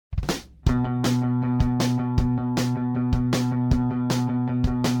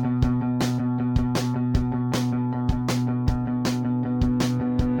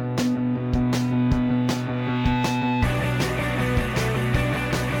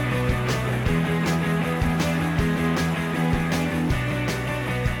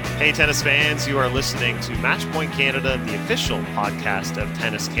Hey, tennis fans, you are listening to Matchpoint Canada, the official podcast of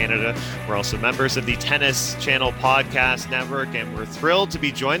Tennis Canada. We're also members of the Tennis Channel Podcast Network, and we're thrilled to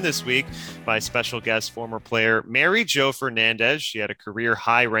be joined this week by special guest, former player Mary Jo Fernandez. She had a career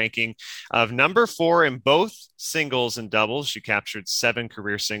high ranking of number 4 in both singles and doubles. She captured 7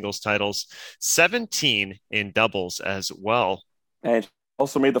 career singles titles, 17 in doubles as well. And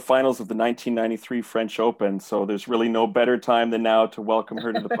also made the finals of the 1993 French Open. So there's really no better time than now to welcome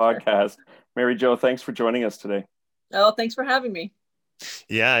her to the podcast. Mary Jo, thanks for joining us today. Oh, thanks for having me.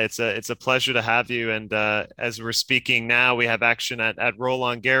 Yeah, it's a pleasure to have you. And as we're speaking now, we have action at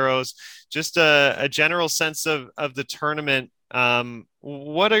Roland Garros. Just a general sense of the tournament.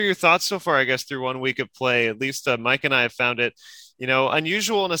 What are your thoughts so far, I guess, through 1 week of play? At least Mike and I have found it,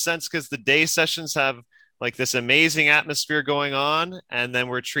 unusual in a sense because the day sessions have like this amazing atmosphere going on, and then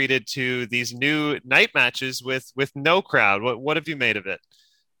we're treated to these new night matches with no crowd. What have you made of it?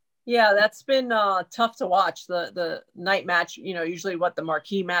 Yeah, that's been tough to watch. The night match, usually the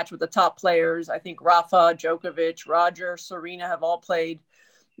marquee match with the top players. I think Rafa, Djokovic, Roger, Serena have all played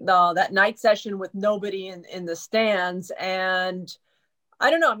that night session with nobody in the stands. And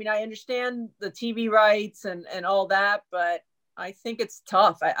I don't know. I mean, I understand the TV rights and all that, but I think it's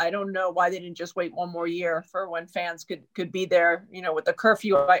tough. I don't know why they didn't just wait one more year for when fans could be there. With the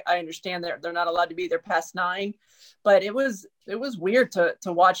curfew, I understand they're not allowed to be there past 9, but it was weird to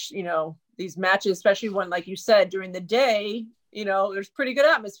watch, these matches, especially when, like you said, during the day, there's pretty good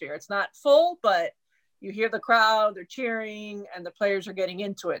atmosphere. It's not full, but you hear the crowd, they're cheering, and the players are getting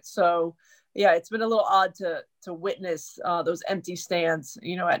into it. So yeah, it's been a little odd to witness those empty stands,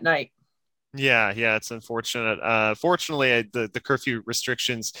 at night. Yeah, it's unfortunate. Fortunately, the curfew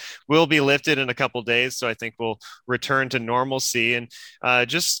restrictions will be lifted in a couple days, so I think we'll return to normalcy. And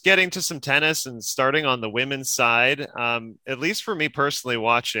just getting to some tennis and starting on the women's side, at least for me personally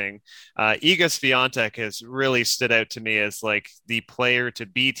watching, Iga Swiatek has really stood out to me as like the player to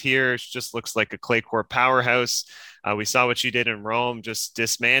beat here. She just looks like a clay court powerhouse. We saw what she did in Rome, just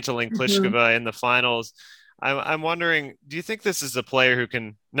dismantling Pliskova in the finals. I'm wondering, do you think this is a player who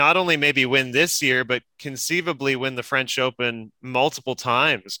can not only maybe win this year, but conceivably win the French Open multiple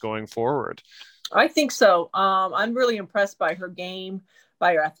times going forward? I think so. I'm really impressed by her game,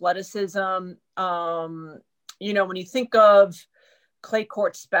 by her athleticism. When you think of clay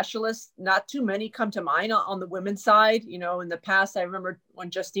court specialists, not too many come to mind on the women's side. In the past, I remember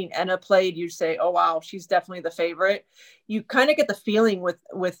when Justine Henin played, you'd say, oh, wow, she's definitely the favorite. You kind of get the feeling with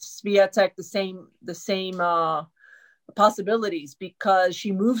Swiatek, the same possibilities, because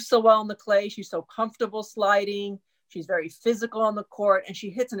she moves so well on the clay. She's so comfortable sliding. She's very physical on the court, and she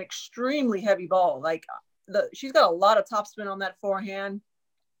hits an extremely heavy ball. She's got a lot of topspin on that forehand.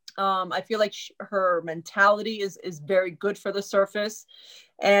 I feel like her mentality is very good for the surface,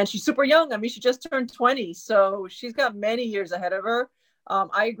 and she's super young. I mean, she just turned 20, so she's got many years ahead of her.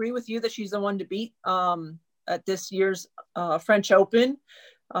 I agree with you that she's the one to beat at this year's French Open.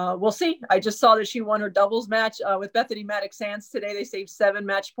 We'll see. I just saw that she won her doubles match with Bethany Mattek-Sands today. They saved 7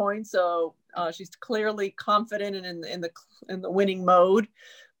 match points, so she's clearly confident and in the winning mode.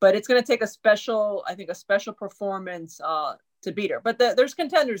 But it's going to take a special performance to beat her. But there's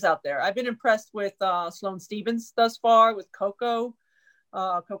contenders out there. I've been impressed with Sloane Stephens thus far, with Coco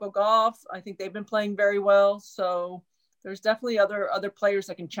Gauff. I think they've been playing very well. So there's definitely other players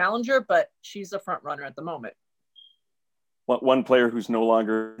that can challenge her, but she's a front runner at the moment. One player who's no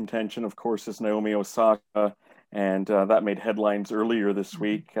longer in contention, of course, is Naomi Osaka. And that made headlines earlier this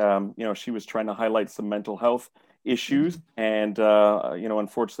week. She was trying to highlight some mental health issues. And,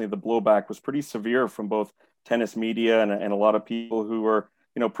 unfortunately, the blowback was pretty severe from both tennis media and a lot of people who were,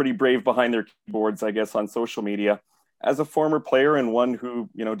 pretty brave behind their keyboards, I guess, on social media. As a former player and one who,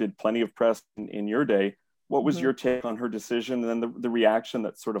 did plenty of press in your day, what was your take on her decision and then the reaction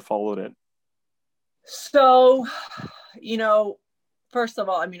that sort of followed it? So, first of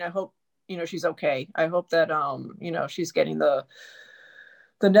all, I mean, I hope, she's okay. I hope that, she's getting the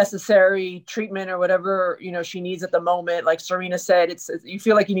necessary treatment or whatever, she needs at the moment. Like Serena said, you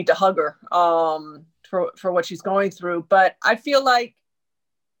feel like you need to hug her for what she's going through. But I feel like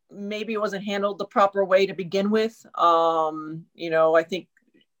maybe it wasn't handled the proper way to begin with. I think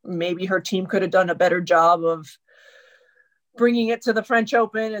maybe her team could have done a better job of bringing it to the French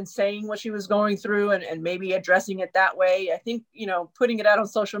Open and saying what she was going through and maybe addressing it that way. I think, putting it out on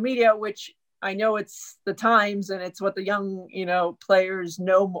social media, which I know it's the times and it's what the young, players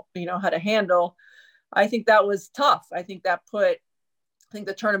know, how to handle. I think that was tough. I think that put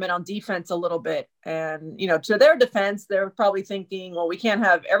the tournament on defense a little bit. And, to their defense, they're probably thinking, well, we can't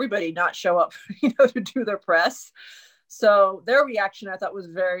have everybody not show up, to do their press. So their reaction, I thought, was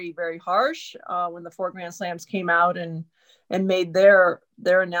very, very harsh when the 4 Grand Slams came out and made their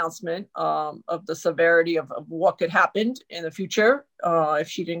announcement of the severity of what could happen in the future if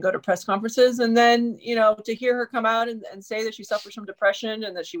she didn't go to press conferences. And then, to hear her come out and say that she suffers from depression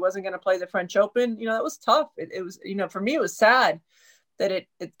and that she wasn't going to play the French Open, that was tough. It was, for me, it was sad that it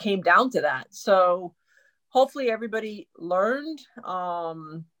came down to that. So hopefully everybody learned.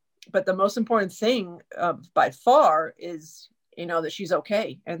 But the most important thing by far is, that she's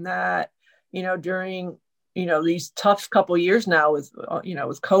okay. And that, during, these tough couple of years now with,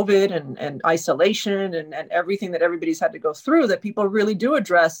 with COVID and isolation and everything that everybody's had to go through, that people really do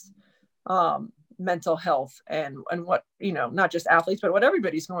address mental health and what, not just athletes, but what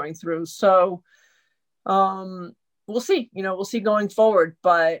everybody's going through. So we'll see, we'll see going forward.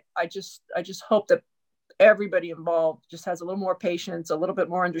 But I just hope that everybody involved just has a little more patience, a little bit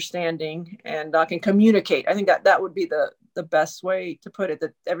more understanding, and can communicate. I think that would be the best way to put it,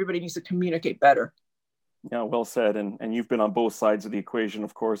 that everybody needs to communicate better. Yeah, well said. And you've been on both sides of the equation,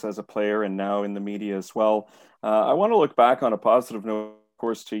 of course, as a player and now in the media as well. I want to look back on a positive note, of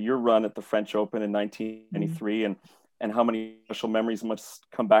course, to your run at the French Open in 1993 and how many special memories must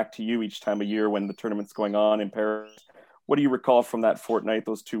come back to you each time of year when the tournament's going on in Paris. What do you recall from that fortnight,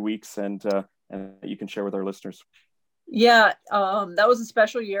 those 2 weeks, and you can share with our listeners? Yeah, that was a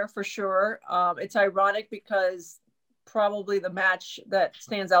special year for sure. It's ironic because probably the match that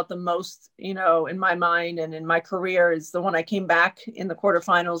stands out the most, in my mind and in my career is the one I came back in the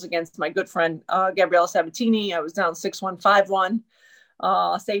quarterfinals against my good friend, Gabriela Sabatini. I was down 6-1,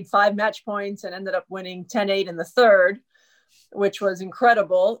 5-1, saved 5 match points and ended up winning 10-8 in the third, which was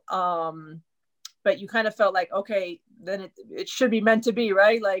incredible. But you kind of felt like, okay, then it should be meant to be,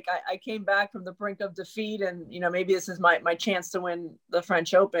 right? Like I came back from the brink of defeat and, maybe this is my chance to win the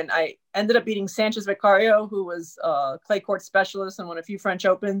French Open. I ended up beating Sanchez Vicario, who was a clay court specialist and won a few French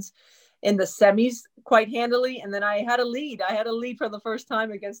Opens, in the semis quite handily. And then I had a lead. For the first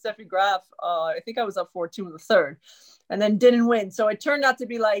time against Steffi Graf. I think I was up 4-2 in the third and then didn't win. So it turned out to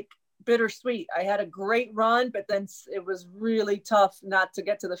be like bittersweet. I had a great run, but then it was really tough not to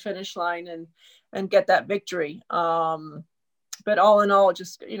get to the finish line and get that victory. But all in all,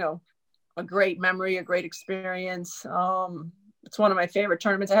 just, a great memory, a great experience. It's one of my favorite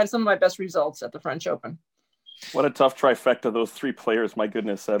tournaments. I had some of my best results at the French Open. What a tough trifecta, those 3 players. My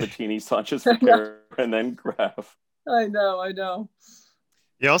goodness, Sabatini, Sanchez, and then Graf. I know.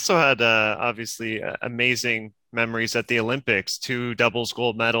 You also had obviously amazing memories at the Olympics, 2 doubles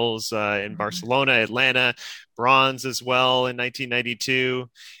gold medals in Barcelona, Atlanta, bronze as well in 1992.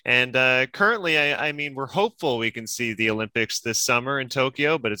 And currently, I mean, we're hopeful we can see the Olympics this summer in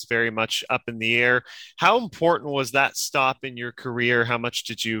Tokyo, but it's very much up in the air. How important was that stop in your career? How much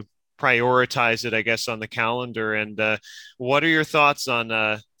did you prioritize it, I guess, on the calendar? And what are your thoughts on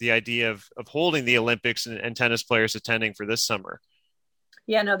the idea of holding the Olympics and tennis players attending for this summer?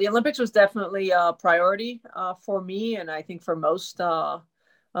 Yeah, no, the Olympics was definitely a priority for me. And I think for most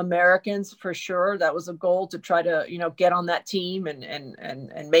Americans, for sure, that was a goal to try to, get on that team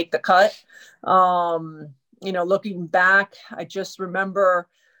and make the cut. Looking back, I just remember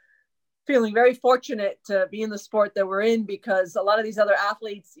feeling very fortunate to be in the sport that we're in, because a lot of these other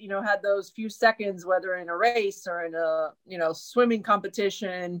athletes, had those few seconds, whether in a race or in a, swimming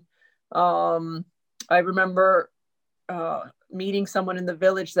competition. I remember meeting someone in the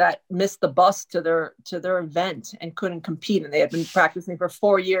village that missed the bus to their event and couldn't compete. And they had been practicing for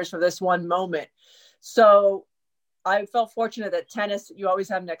 4 years for this one moment. So I felt fortunate that tennis, you always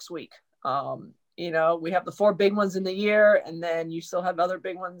have next week. We have the 4 big ones in the year, and then you still have other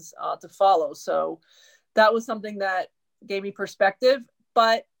big ones to follow. So that was something that gave me perspective,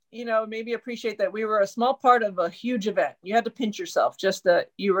 but, maybe appreciate that we were a small part of a huge event. You had to pinch yourself just that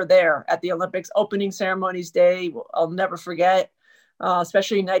you were there at the Olympics opening ceremonies day. I'll never forget,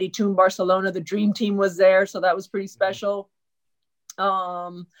 especially in 92 in Barcelona, the dream team was there. So that was pretty special.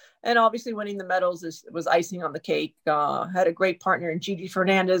 And obviously winning the medals was icing on the cake. Had a great partner in Gigi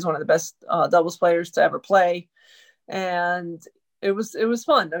Fernandez, one of the best doubles players to ever play. And it was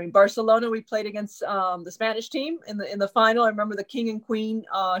fun. I mean, Barcelona, we played against the Spanish team in the final. I remember the king and queen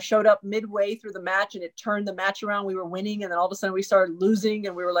showed up midway through the match, and it turned the match around. We were winning, and then all of a sudden we started losing,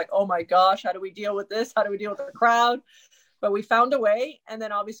 and we were like, oh my gosh, how do we deal with this? How do we deal with the crowd? But we found a way, and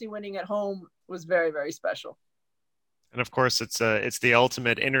then obviously winning at home was very, very special. And of course, it's the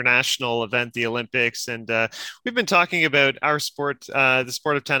ultimate international event, the Olympics. And we've been talking about our sport, the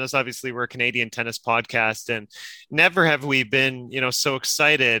sport of tennis. Obviously, we're a Canadian tennis podcast, and never have we been, so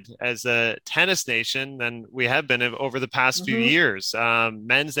excited as a tennis nation than we have been over the past few years,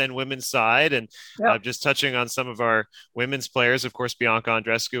 men's and women's side. And just touching on some of our women's players, of course, Bianca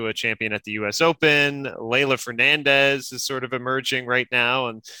Andreescu, a champion at the U.S. Open. Leylah Fernandez is sort of emerging right now,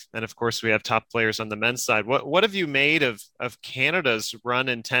 and of course, we have top players on the men's side. What have you made of Canada's run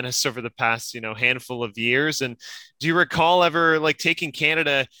in tennis over the past, handful of years? And do you recall ever taking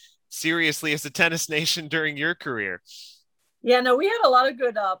Canada seriously as a tennis nation during your career? Yeah, no, we had a lot of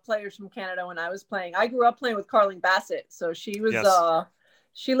good players from Canada when I was playing. I grew up playing with Carling Bassett. So she was,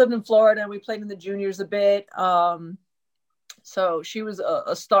 she lived in Florida, and we played in the juniors a bit. So she was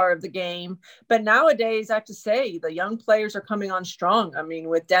a star of the game. But nowadays, I have to say, the young players are coming on strong. I mean,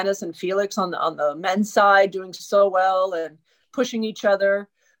 with Dennis and Felix on the men's side doing so well and pushing each other.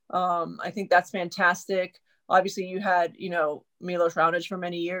 I think that's fantastic. Obviously, you had, Milos Raonic for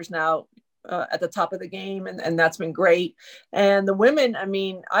many years now at the top of the game, and that's been great. And the women, I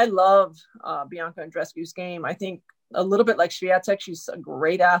mean, I love Bianca Andreescu's game. I think a little bit like Swiatek, she's a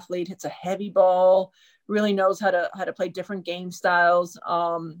great athlete, hits a heavy ball, really knows how to play different game styles.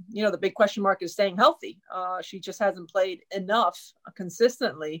 The big question mark is staying healthy. She just hasn't played enough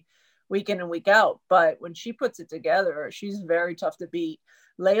consistently week in and week out. But when she puts it together, she's very tough to beat.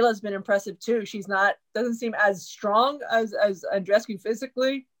 Leylah's been impressive too. Doesn't seem as strong as Andreescu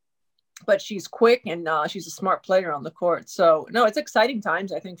physically, but she's quick and she's a smart player on the court. So no, it's exciting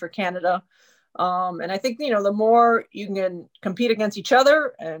times, I think, for Canada. And I think, the more you can compete against each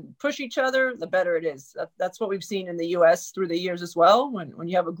other and push each other, the better it is. That's what we've seen in the U.S. through the years as well. When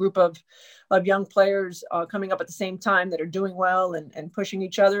you have a group of young players coming up at the same time that are doing well and pushing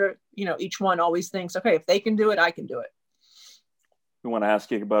each other, each one always thinks, okay, if they can do it, I can do it. We want to ask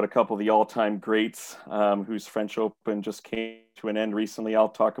you about a couple of the all-time greats whose French Open just came to an end recently. I'll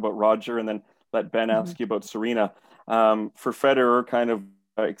talk about Roger and then let Ben ask you about Serena. For Federer, kind of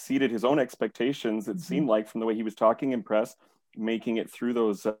exceeded his own expectations, it seemed like, from the way he was talking in press, making it through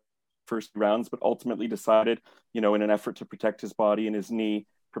those first rounds, but ultimately decided, in an effort to protect his body and his knee,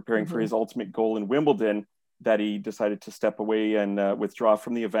 preparing for his ultimate goal in Wimbledon, that he decided to step away and withdraw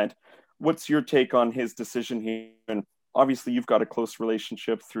from the event. What's your take on his decision here? And obviously, you've got a close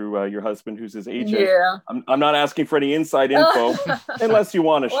relationship through your husband, who's his agent. Yeah. I'm not asking for any inside info, unless you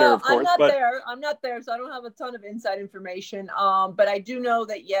want to share, of course. I'm not there, so I don't have a ton of inside information. But I do know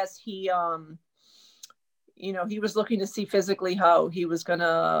that, yes, he was looking to see physically how he was going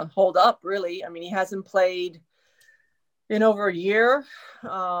to hold up, really. I mean, he hasn't played in over a year.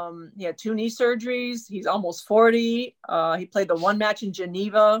 He had 2 knee surgeries. He's almost 40. He played the one match in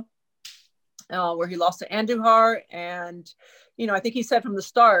Geneva, where he lost to Andujar. And, I think he said from the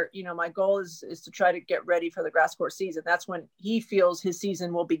start, my goal is to try to get ready for the grass court season. That's when he feels his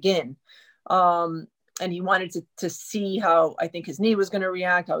season will begin. And he wanted to see how, I think, his knee was going to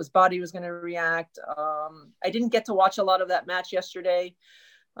react, how his body was going to react. I didn't get to watch a lot of that match yesterday,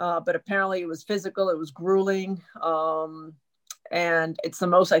 but apparently it was physical. It was grueling. And it's the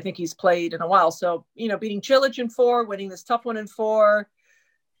most I think he's played in a while. So, beating Cilic in 4, winning this tough one in 4,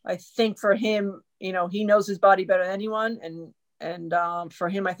 I think for him, he knows his body better than anyone. And for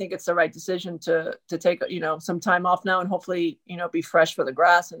him, I think it's the right decision to take, some time off now and hopefully, be fresh for the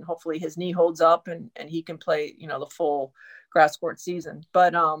grass, and hopefully his knee holds up and he can play, the full grass court season.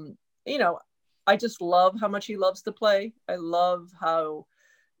 But, I just love how much he loves to play. I love how,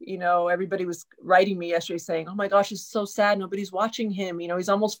 everybody was writing me yesterday saying, oh my gosh, it's so sad. Nobody's watching him. He's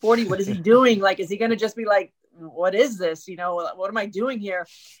almost 40. What is he doing? Like, is he going to just be like, what is this? What am I doing here?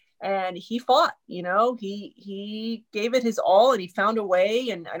 And he fought, he gave it his all and he found a way.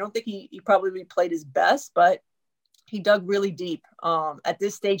 And I don't think he probably played his best, but he dug really deep. At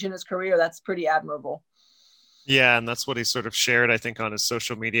this stage in his career, that's pretty admirable. Yeah, and that's what he sort of shared, I think, on his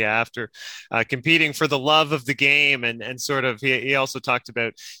social media after competing for the love of the game. And sort of, he also talked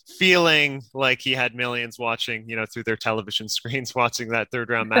about feeling like he had millions watching, through their television screens, watching that 3rd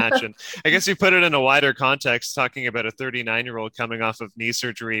round match. And I guess you put it in a wider context, talking about a 39-year-old coming off of knee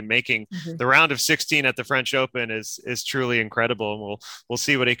surgery, making the round of 16 at the French Open is truly incredible. And we'll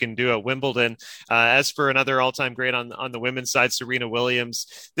see what he can do at Wimbledon. As for another all-time great on the women's side, Serena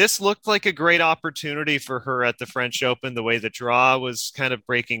Williams, this looked like a great opportunity for her at the French Open, the way the draw was kind of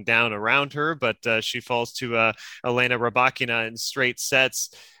breaking down around her, but she falls to Elena Rybakina in straight sets.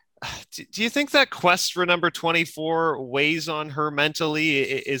 Do you think that quest for number 24 weighs on her mentally?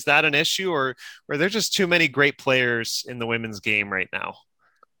 Is that an issue, or are there just too many great players in the women's game right now?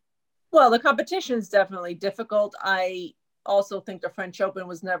 Well, the competition is definitely difficult. I also think the French Open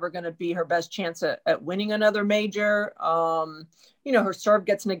was never going to be her best chance at winning another major. Her serve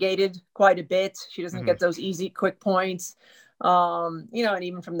gets negated quite a bit. She doesn't get those easy, quick points. And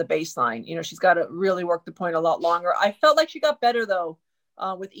even from the baseline, she's got to really work the point a lot longer. I felt like she got better, though,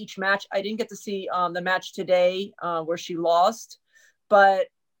 with each match. I didn't get to see the match today where she lost, but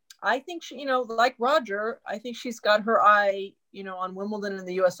I think she, like Roger, I think she's got her eye, on Wimbledon and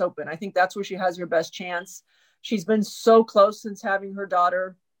the US Open. I think that's where she has her best chance. She's been so close since having her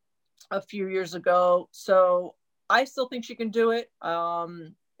daughter a few years ago. So I still think she can do it.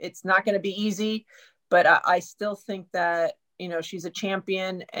 It's not going to be easy, but I still think that, she's a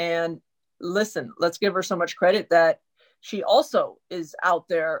champion. And listen, let's give her so much credit that she also is out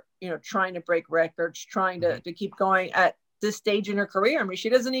there, trying to break records, trying to keep going at this stage in her career. I mean, she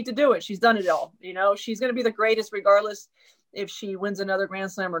doesn't need to do it. She's done it all. She's going to be the greatest regardless if she wins another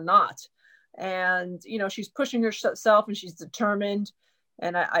Grand Slam or not. And, she's pushing herself and she's determined.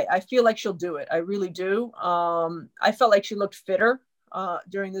 And I feel like she'll do it. I really do. I felt like she looked fitter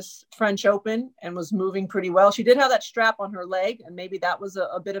during this French Open and was moving pretty well. She did have that strap on her leg, and maybe that was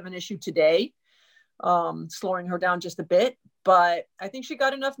a bit of an issue today, slowing her down just a bit. But I think she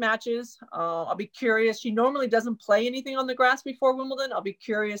got enough matches. I'll be curious. She normally doesn't play anything on the grass before Wimbledon. I'll be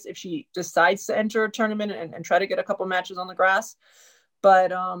curious if she decides to enter a tournament and try to get a couple matches on the grass.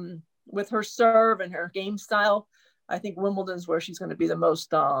 But with her serve and her game style, I think Wimbledon's where she's going to be the most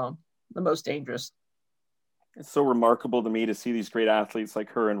dangerous. It's so remarkable to me to see these great athletes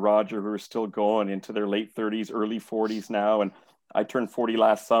like her and Roger who are still going into their late 30s, early 40s now. And I turned 40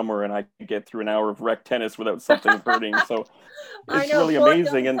 last summer, and I could get through an hour of rec tennis without something hurting. So it's really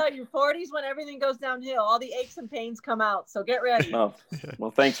amazing. And your 40s when everything goes downhill, all the aches and pains come out. So get ready. Oh,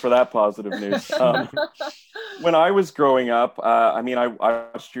 well, thanks for that positive news. When I was growing up, I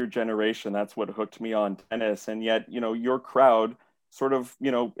watched your generation. That's what hooked me on tennis. And yet, your crowd sort of,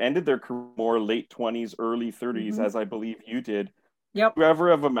 ended their career more late 20s, early 30s, as I believe you did. Yep. Did you ever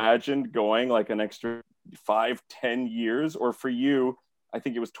have imagined going like an extra 5-10 years? Or for you, I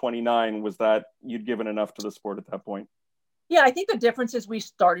think it was 29, was that you'd given enough to the sport at that point? Yeah, I think the difference is we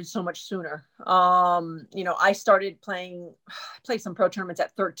started so much sooner. I started played some pro tournaments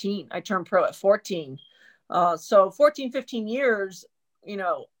at 13. I turned pro at 14. So 14, 15 years,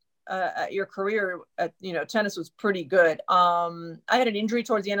 your career at, tennis was pretty good. I had an injury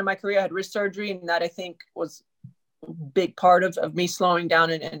towards the end of my career. I had wrist surgery, and that I think was a big part of me slowing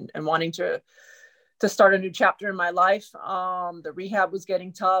down and wanting to start a new chapter in my life. The rehab was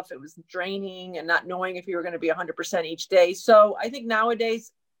getting tough. It was draining and not knowing if you were going to be 100% each day. So I think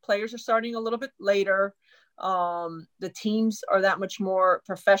nowadays players are starting a little bit later. The teams are that much more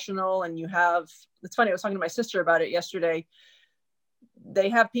professional, and it's funny, I was talking to my sister about it yesterday. They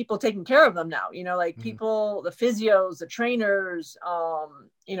have people taking care of them now, people, the physios, the trainers,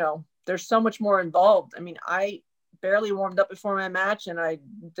 there's so much more involved. I mean, I barely warmed up before my match, and I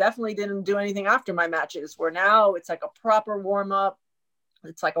definitely didn't do anything after my matches, where now it's like a proper warm up.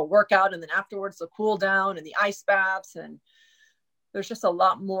 It's like a workout, and then afterwards the cool down and the ice baths, and there's just a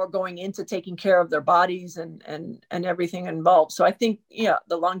lot more going into taking care of their bodies and everything involved. So I think,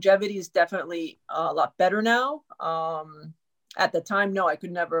 the longevity is definitely a lot better now. At the time, no, I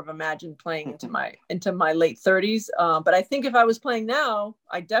could never have imagined playing into my late 30s. But I think if I was playing now,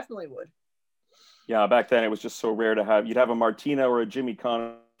 I definitely would. Yeah, back then it was just so rare to you'd have a Martina or a Jimmy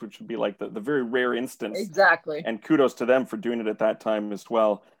Connors, which would be like the very rare instance. Exactly. And kudos to them for doing it at that time as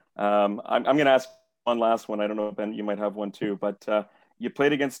well. I'm going to ask one last one. I don't know, Ben, you might have one too, but you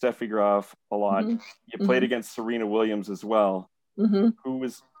played against Steffi Graf a lot. Mm-hmm. You played against Serena Williams as well. Mm-hmm. Who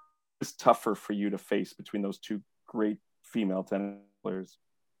was tougher for you to face between those two great female tennis players?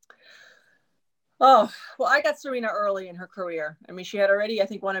 Oh, well, I got Serena early in her career. I mean, she had already, I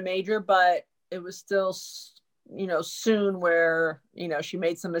think, won a major, but it was still, soon where, she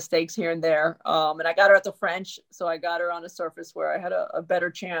made some mistakes here and there. And I got her at the French. So I got her on a surface where I had a better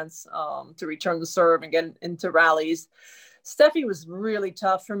chance to return the serve and get into rallies. Steffi was really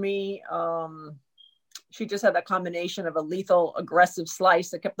tough for me. She just had that combination of a lethal, aggressive slice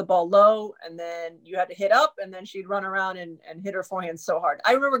that kept the ball low, and then you had to hit up, and then she'd run around and hit her forehand so hard.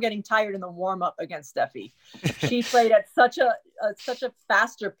 I remember getting tired in the warm-up against Steffi. She played at such a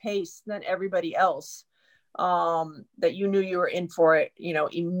faster pace than everybody else that you knew you were in for it,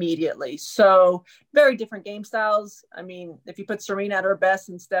 immediately. So very different game styles. I mean, if you put Serena at her best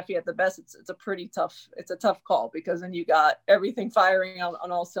and Steffi at the best, it's a tough call, because then you got everything firing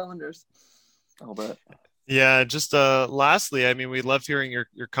on all cylinders. I'll bet. Yeah, just lastly, I mean, we love hearing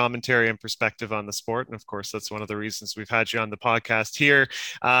your commentary and perspective on the sport, and of course, that's one of the reasons we've had you on the podcast here.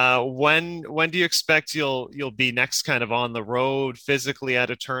 When do you expect you'll be next, kind of on the road physically at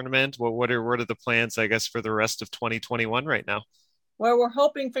a tournament? What are the plans, I guess, for the rest of 2021 right now? Well, we're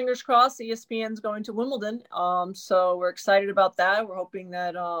hoping, fingers crossed, ESPN's going to Wimbledon. So we're excited about that. We're hoping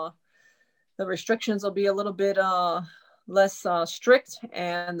that the restrictions will be a little bit less strict,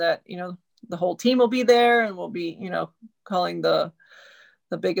 and that the whole team will be there, and we'll be calling the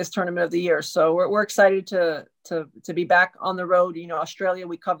biggest tournament of the year. So we're excited to be back on the road. Australia,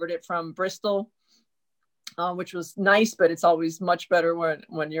 we covered it from Bristol, which was nice, but it's always much better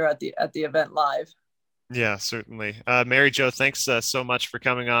when you're at the event live. Yeah, certainly. Mary Jo, thanks so much for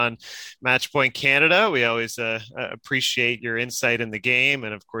coming on Match Point Canada. We always appreciate your insight in the game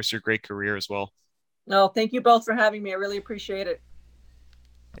and, of course, your great career as well. No, thank you both for having me. I really appreciate it.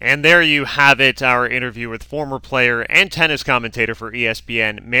 And there you have it, our interview with former player and tennis commentator for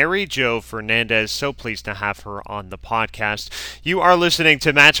ESPN, Mary Jo Fernandez. So pleased to have her on the podcast. You are listening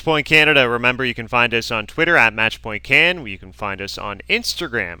to Matchpoint Canada. Remember, you can find us on Twitter at MatchpointCan. You can find us on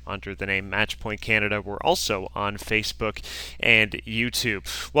Instagram under the name Matchpoint Canada. We're also on Facebook and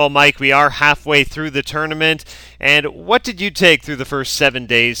YouTube. Well, Mike, we are halfway through the tournament. And what did you take through the first 7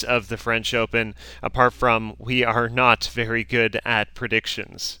 days of the French Open, apart from we are not very good at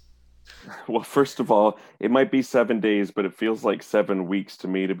predictions? Well, first of all, it might be 7 days, but it feels like 7 weeks to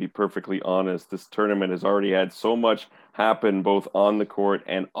me, to be perfectly honest. This tournament has already had so much happen, both on the court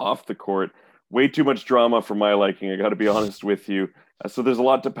and off the court. Way too much drama for my liking, I got to be honest with you. So there's a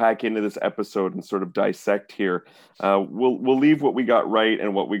lot to pack into this episode and sort of dissect here. We'll leave what we got right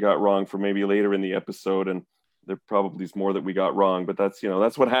and what we got wrong for maybe later in the episode, and there probably is more that we got wrong, but that's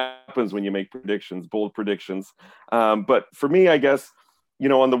what happens when you make predictions, bold predictions. But for me, I guess,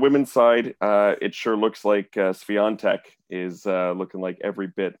 on the women's side, it sure looks like Swiatek is looking like every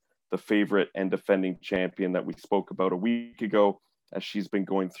bit the favorite and defending champion that we spoke about a week ago, as she's been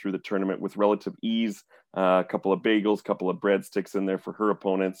going through the tournament with relative ease. A couple of bagels, couple of breadsticks in there for her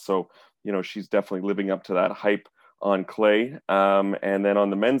opponents. So, she's definitely living up to that hype on clay. And then on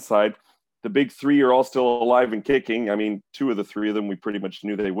the men's side, the big three are all still alive and kicking. I mean, two of the three of them we pretty much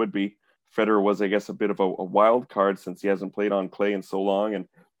knew they would be. Federer was, I guess, a bit of a wild card since he hasn't played on clay in so long and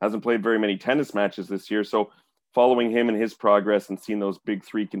hasn't played very many tennis matches this year. So following him and his progress and seeing those big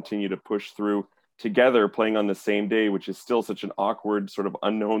three continue to push through together, playing on the same day, which is still such an awkward, sort of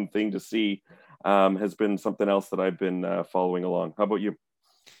unknown thing to see, has been something else that I've been following along. How about you?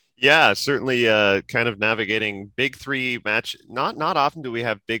 Yeah, certainly kind of navigating big three match. Not often do we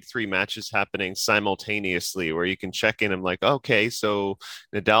have big three matches happening simultaneously where you can check in and like, okay, so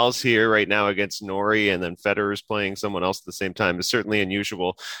Nadal's here right now against Nori and then Federer's playing someone else at the same time. It's certainly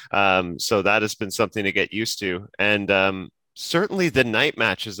unusual. So that has been something to get used to. And certainly the night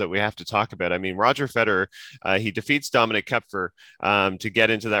matches that we have to talk about. I mean, Roger Federer, he defeats Dominic Koepfer to get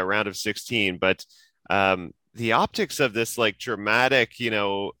into that round of 16, but the optics of this like dramatic,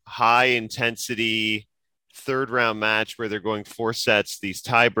 high intensity third round match where they're going four sets, these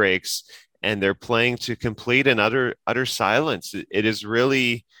tie breaks, and they're playing to complete and utter silence. It is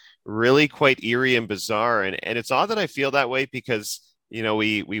really, really quite eerie and bizarre. And it's odd that I feel that way because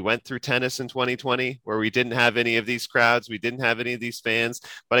we went through tennis in 2020 where we didn't have any of these crowds, we didn't have any of these fans.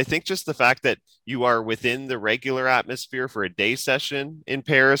 But I think just the fact that you are within the regular atmosphere for a day session in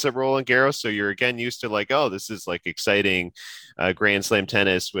Paris at Roland Garros, so you're again used to like, oh, this is like exciting Grand Slam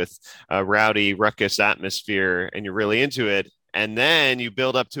tennis with a rowdy ruckus atmosphere, and you're really into it. And then you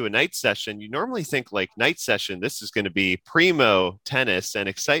build up to a night session. You normally think like night session, this is going to be primo tennis and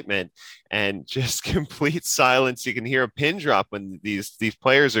excitement, and just complete silence. You can hear a pin drop when these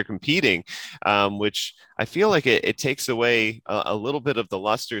players are competing, which I feel like it takes away a little bit of the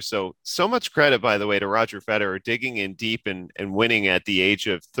luster. So much credit, by the way, to Roger Federer digging in deep and winning at the age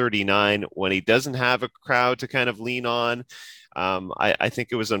of 39 when he doesn't have a crowd to kind of lean on. I think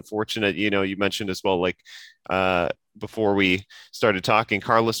it was unfortunate. You mentioned as well, like before we started talking,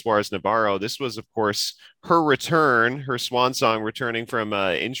 Carla Suarez Navarro. This was, of course, her return, her swan song, returning from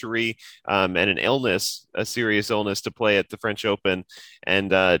injury and an illness, a serious illness, to play at the French Open,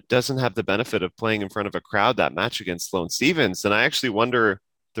 and doesn't have the benefit of playing in front of a crowd that match against Sloane Stephens. And I actually wonder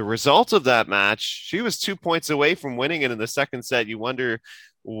the result of that match. She was 2 points away from winning it in the second set. You wonder,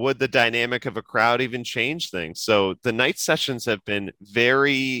 would the dynamic of a crowd even change things? So the night sessions have been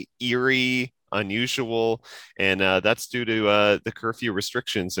very eerie, unusual, and that's due to the curfew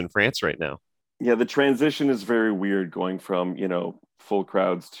restrictions in France right now. Yeah, the transition is very weird going from, full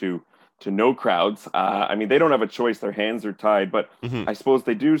crowds to no crowds. I mean, they don't have a choice. Their hands are tied, but Mhm. I suppose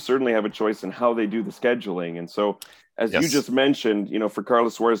they do certainly have a choice in how they do the scheduling. And so, as you Yes. just mentioned, for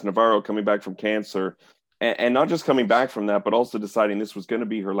Carlos Suarez Navarro coming back from cancer, and not just coming back from that, but also deciding this was going to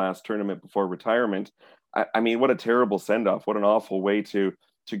be her last tournament before retirement. I mean, what a terrible send off! What an awful way to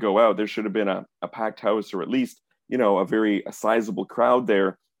go out. There should have been a packed house, or at least a sizable crowd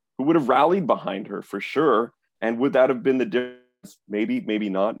there who would have rallied behind her for sure. And would that have been the difference? Maybe, maybe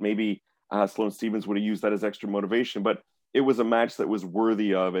not. Maybe Sloane Stephens would have used that as extra motivation, but it was a match that was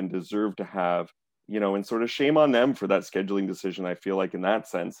worthy of and deserved to have, and sort of shame on them for that scheduling decision, I feel like, in that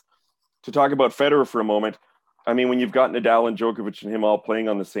sense. To talk about Federer for a moment, I mean, when you've got Nadal and Djokovic and him all playing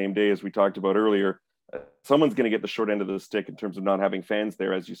on the same day, as we talked about earlier, someone's going to get the short end of the stick in terms of not having fans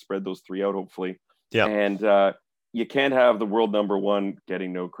there as you spread those three out, hopefully. Yeah. And you can't have the world number one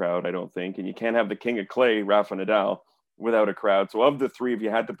getting no crowd, I don't think. And you can't have the king of clay, Rafa Nadal, without a crowd. So of the three, if you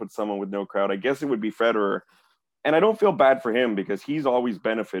had to put someone with no crowd, I guess it would be Federer. And I don't feel bad for him because he's always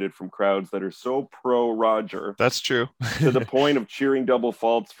benefited from crowds that are so pro Roger. That's true. To the point of cheering double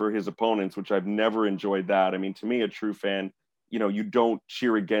faults for his opponents, which I've never enjoyed that. I mean, to me, a true fan, you don't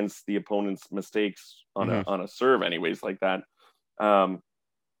cheer against the opponent's mistakes on a serve anyways like that.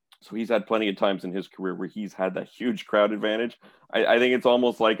 So he's had plenty of times in his career where he's had that huge crowd advantage. I think it's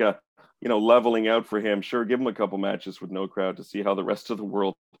almost like a, leveling out for him. Sure, give him a couple matches with no crowd to see how the rest of the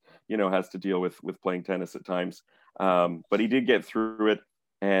world, has to deal with playing tennis at times. But he did get through it.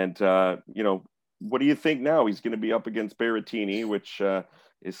 And, what do you think now? He's going to be up against Berrettini, which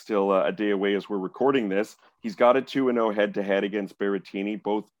is still a day away as we're recording this. He's got a 2-0 head-to-head against Berrettini,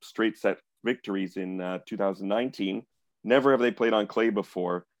 both straight set victories in 2019. Never have they played on clay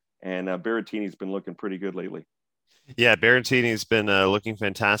before. And Berrettini's been looking pretty good lately. Yeah, Berrettini's been looking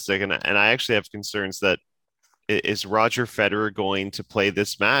fantastic. And I actually have concerns that is Roger Federer going to play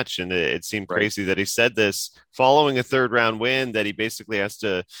this match? And it seemed crazy that he said this following a third round win, that he basically has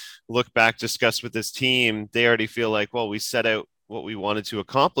to look back, discuss with his team. They already feel like, well, we set out what we wanted to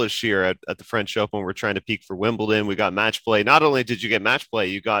accomplish here at the French Open. We're trying to peak for Wimbledon. We got match play. Not only did you get match play,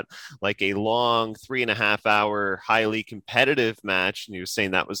 you got like a long 3.5 hour, highly competitive match. And he was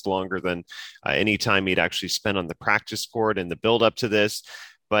saying that was longer than any time he'd actually spent on the practice court and the build up to this.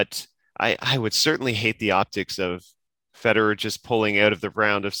 But I would certainly hate the optics of Federer just pulling out of the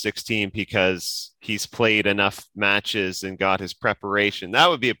round of 16 because he's played enough matches and got his preparation. That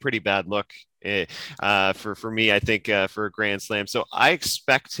would be a pretty bad look for me, I think, for a Grand Slam. So I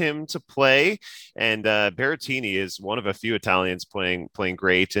expect him to play. And Berrettini is one of a few Italians playing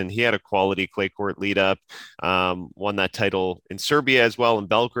great. And he had a quality clay court lead up, won that title in Serbia as well, in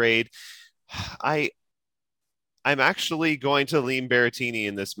Belgrade. I'm actually going to lean Berrettini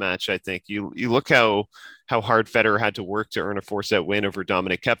in this match. I think you look how hard Federer had to work to earn a 4-set win over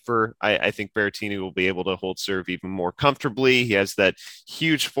Dominic Koepfer. I think Berrettini will be able to hold serve even more comfortably. He has that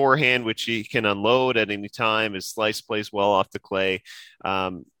huge forehand, which he can unload at any time. His slice plays well off the clay.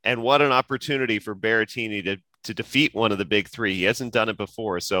 And what an opportunity for Berrettini to defeat one of the big three. He hasn't done it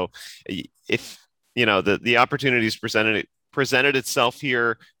before. So if, the opportunities presented itself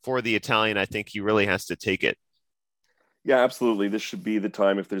here for the Italian, I think he really has to take it. Yeah, absolutely. This should be the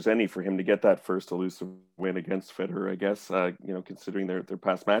time, if there's any, for him to get that first elusive win against Federer, I guess, considering their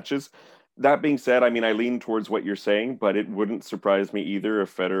past matches. That being said, I mean, I lean towards what you're saying, but it wouldn't surprise me either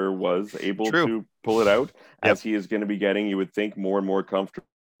if Federer was able to pull it out, as he is going to be getting, you would think, more and more comfortable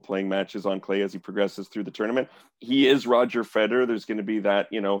playing matches on clay as he progresses through the tournament. He is Roger Federer. There's going to be that,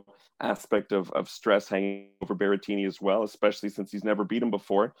 aspect of stress hanging over Berrettini as well, especially since he's never beat him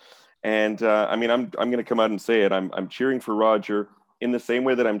before. And I mean, I'm going to come out and say it. I'm cheering for Roger in the same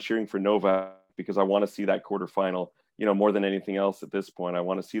way that I'm cheering for Novak, because I want to see that quarterfinal, more than anything else at this point. I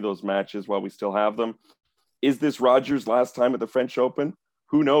want to see those matches while we still have them. Is this Roger's last time at the French Open?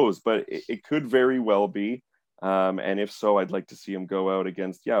 Who knows? But it could very well be. And if so, I'd like to see him go out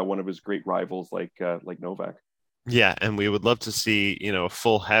against, one of his great rivals like Novak. Yeah, and we would love to see, a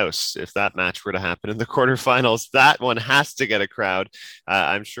full house if that match were to happen in the quarterfinals. That one has to get a crowd.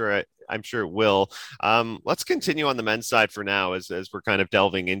 I'm sure it will. Let's continue on the men's side for now, as we're kind of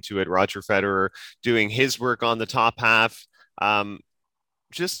delving into it. Roger Federer doing his work on the top half.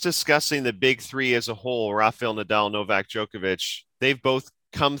 Just discussing the big three as a whole: Rafael Nadal, Novak Djokovic. They've both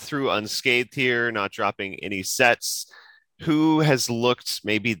come through unscathed here, not dropping any sets. Who has looked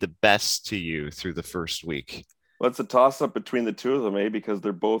maybe the best to you through the first week? Well, it's a toss-up between the two of them, because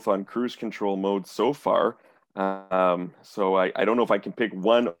they're both on cruise control mode so far. So I don't know if I can pick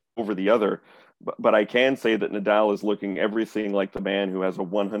one over the other, but I can say that Nadal is looking everything like the man who has a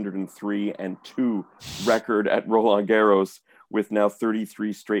 103-2 record at Roland Garros, with now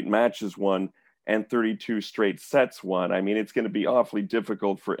 33 straight matches won and 32 straight sets won. I mean, it's going to be awfully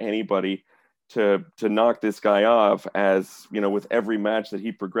difficult for anybody to knock this guy off, as you know, with every match that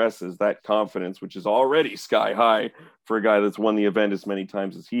he progresses, that confidence, which is already sky high for a guy that's won the event as many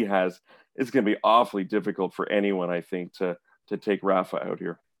times as he has, it's going to be awfully difficult for anyone, I think, to take Rafa out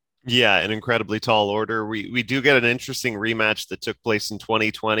here. Yeah, an incredibly tall order. We do get an interesting rematch that took place in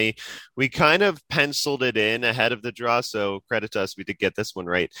 2020. We kind of penciled it in ahead of the draw, so credit to us, we did get this one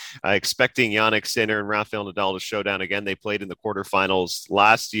right. Expecting Jannik Sinner and Rafael Nadal to show down again. They played in the quarterfinals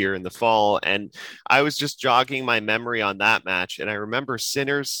last year in the fall, and I was just jogging my memory on that match, and I remember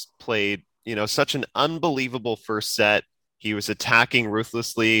Sinner's played, such an unbelievable first set. He was attacking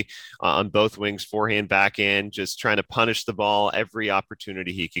ruthlessly on both wings, forehand, backhand, just trying to punish the ball every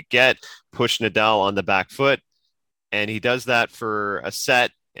opportunity he could get, push Nadal on the back foot. And he does that for a set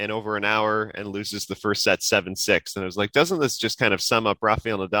and over an hour and loses the first set 7-6. And I was like, doesn't this just kind of sum up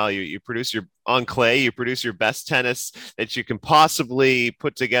Rafael Nadal? You produce on clay, you produce your best tennis that you can possibly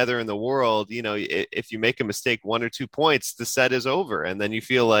put together in the world. If you make a mistake 1 or 2 points, the set is over. And then you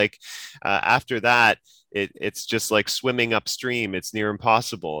feel like after that, it's just like swimming upstream. It's near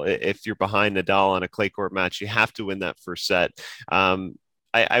impossible. If you're behind Nadal on a clay court match, you have to win that first set.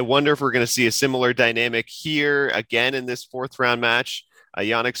 I wonder if we're going to see a similar dynamic here again in this fourth round match.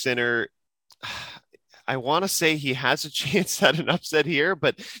 Jannik Sinner, I want to say he has a chance at an upset here,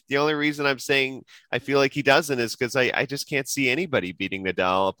 but the only reason I'm saying I feel like he doesn't is because I just can't see anybody beating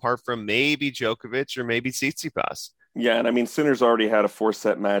Nadal apart from maybe Djokovic or maybe Tsitsipas. Yeah, and I mean, Sinner's already had a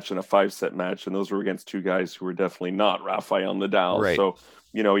 4-set match and a 5-set match, and those were against two guys who were definitely not Rafael Nadal. Right. So,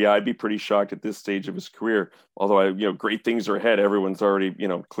 I'd be pretty shocked at this stage of his career. Although, great things are ahead. Everyone's already,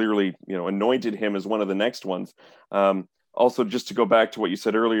 clearly, anointed him as one of the next ones. Also, just to go back to what you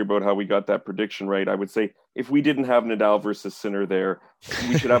said earlier about how we got that prediction right, I would say if we didn't have Nadal versus Sinner there,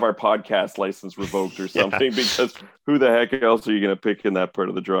 we should have our podcast license revoked or something, because who the heck else are you going to pick in that part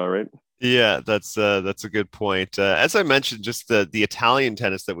of the draw, right? Yeah, that's a good point. As I mentioned, just the Italian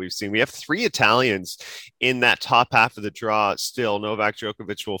tennis that we've seen, we have 3 Italians in that top half of the draw still. Novak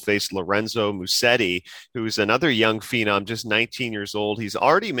Djokovic will face Lorenzo Musetti, who's another young phenom, just 19 years old. He's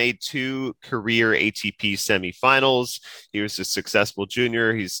already made 2 career ATP semifinals. He was a successful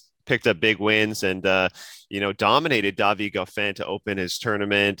junior. He's picked up big wins and, dominated David Goffin to open his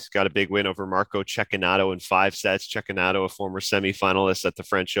tournament. Got a big win over Marco Cecchinato in 5 sets. Cecchinato, a former semifinalist at the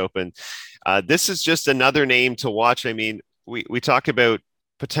French Open. This is just another name to watch. I mean, we talk about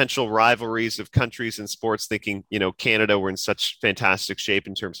potential rivalries of countries in sports, thinking, Canada, we're in such fantastic shape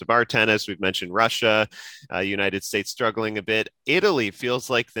in terms of our tennis. We've mentioned Russia, United States struggling a bit. Italy feels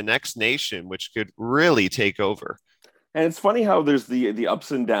like the next nation, which could really take over. And it's funny how there's the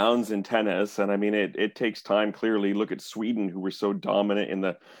ups and downs in tennis. And I mean, it takes time, clearly. Look at Sweden, who were so dominant in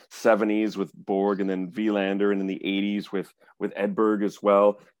the 70s with Borg and then Wilander, and in the 80s with Edberg as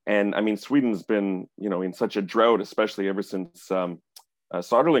well. And I mean, Sweden's been, in such a drought, especially ever since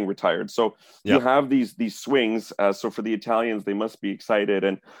Soderling retired. So you have these swings. So for the Italians, they must be excited.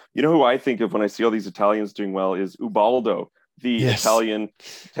 And who I think of when I see all these Italians doing well is Ubaldo, the Italian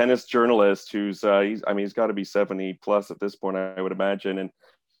tennis journalist who's he's got to be 70 plus at this point, I would imagine. And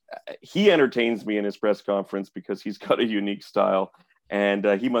he entertains me in his press conference because he's got a unique style, and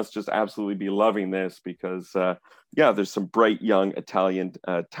he must just absolutely be loving this because there's some bright young Italian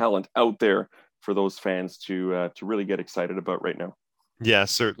talent out there for those fans to really get excited about right now. Yeah,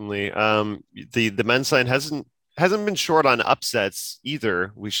 certainly. The men's side hasn't been short on upsets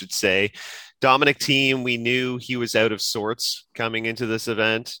either, we should say. Dominic Thiem, we knew he was out of sorts coming into this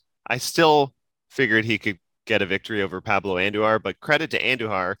event. I still figured he could get a victory over Pablo Andujar, but credit to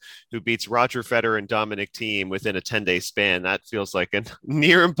Andujar, who beats Roger Federer and Dominic Thiem within a 10-day span. That feels like a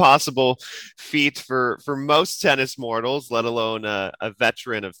near impossible feat for most tennis mortals, let alone a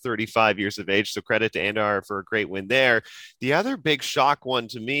veteran of 35 years of age. So credit to Andujar for a great win there. The other big shock one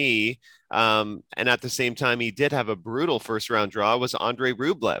to me, and at the same time, he did have a brutal first round draw, was Andrei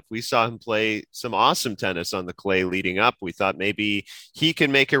Rublev. We saw him play some awesome tennis on the clay leading up. We thought maybe he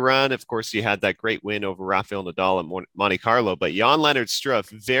can make a run. Of course, he had that great win over Rafael Nadal at Monte Carlo, but Jan-Lennard Struff,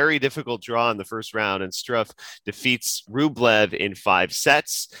 very difficult draw in the first round, and Struff defeats Rublev in 5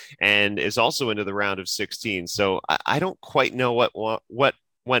 sets and is also into the round of 16. So I don't quite know what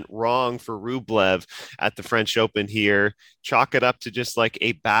went wrong for Rublev at the French Open here. Chalk it up to just like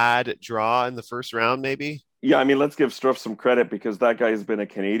a bad draw in the first round, maybe? Yeah, I mean, let's give Struff some credit because that guy has been a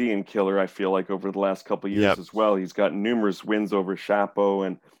Canadian killer, I feel like, over the last couple of years Yep. as well. He's got numerous wins over Chapo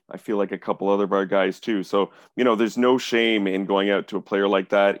and I feel like a couple other of our guys too. So, there's no shame in going out to a player like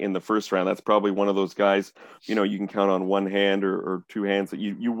that in the first round. That's probably one of those guys, you can count on one hand or two hands that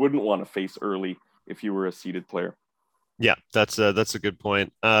you wouldn't want to face early if you were a seeded player. Yeah, that's a good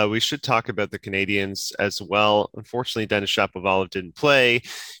point. We should talk about the Canadians as well. Unfortunately, Denis Shapovalov didn't play.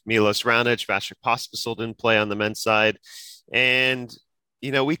 Milos Raonic, Vasek Pospisil didn't play on the men's side, and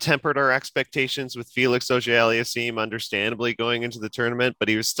we tempered our expectations with Felix Auger-Aliassime, understandably going into the tournament, but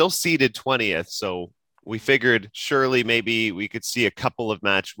he was still seeded 20th, so we figured surely maybe we could see a couple of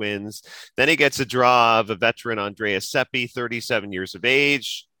match wins. Then he gets a draw of a veteran Andreas Seppi, 37 years of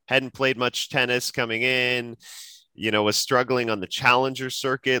age, hadn't played much tennis coming in, was struggling on the challenger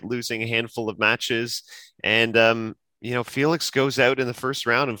circuit, losing a handful of matches. And, Felix goes out in the first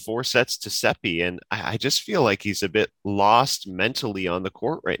round in 4 sets to Seppi. And I just feel like he's a bit lost mentally on the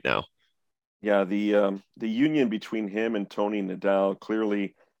court right now. Yeah, the union between him and Tony Nadal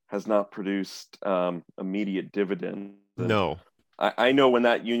clearly has not produced immediate dividends. And No. I know when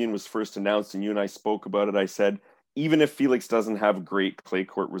that union was first announced and you and I spoke about it, I said, even if Felix doesn't have great clay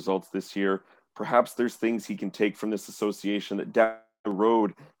court results this year, perhaps there's things he can take from this association that down the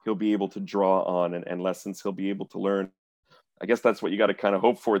road he'll be able to draw on and lessons he'll be able to learn. I guess that's what you got to kind of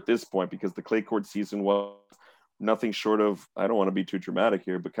hope for at this point because the clay court season was nothing short of, I don't want to be too dramatic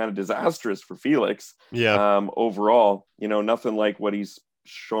here, but kind of disastrous for Felix. Yeah. Overall, nothing like what he's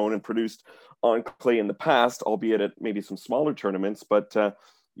shown and produced on clay in the past, albeit at maybe some smaller tournaments, but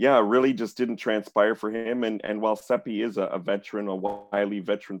really just didn't transpire for him. And while Seppi is a veteran, a wily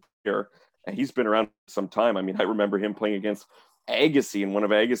veteran player, and he's been around for some time. I mean, I remember him playing against Agassi in one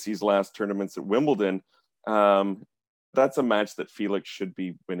of Agassi's last tournaments at Wimbledon. That's a match that Felix should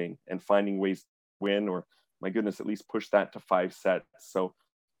be winning and finding ways to win, or my goodness, at least push that to 5 sets. So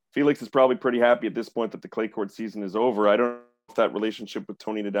Felix is probably pretty happy at this point that the clay court season is over. I don't know if that relationship with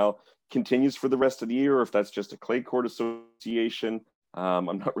Tony Nadal continues for the rest of the year, or if that's just a clay court association. I'm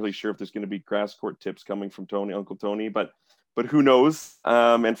not really sure if there's going to be grass court tips coming from Uncle Tony, but who knows?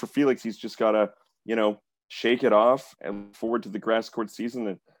 And for Felix, he's just got to, shake it off and look forward to the grass court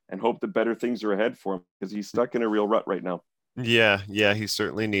season and hope that better things are ahead for him because he's stuck in a real rut right now. Yeah, he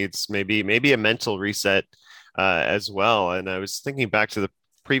certainly needs maybe a mental reset as well. And I was thinking back to the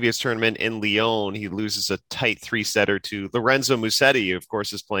previous tournament in Lyon. He loses a tight 3-setter to Lorenzo Musetti, who of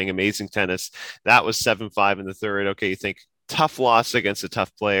course is playing amazing tennis. That was 7-5 in the third. Okay, you think tough loss against a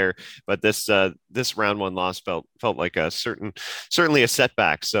tough player, but this round one loss felt like certainly a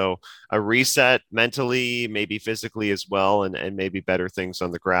setback. So a reset mentally, maybe physically as well, and maybe better things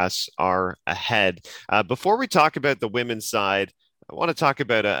on the grass are ahead. Before we talk about the women's side, I want to talk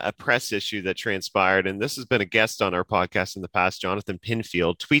about a press issue that transpired, and this has been a guest on our podcast in the past, Jonathan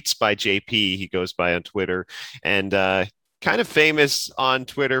Pinfield, tweets by JP, he goes by on Twitter, and kind of famous on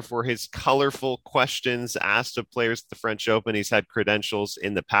Twitter for his colorful questions asked of players at the French Open. He's had credentials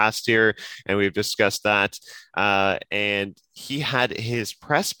in the past here, and we've discussed that. And he had his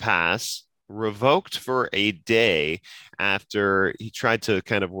press pass revoked for a day after he tried to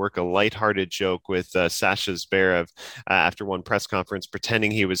kind of work a lighthearted joke with Sasha Zverev after one press conference, pretending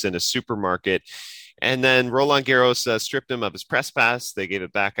he was in a supermarket. And then Roland Garros stripped him of his press pass. They gave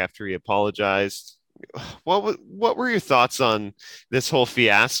it back after he apologized. What were your thoughts on this whole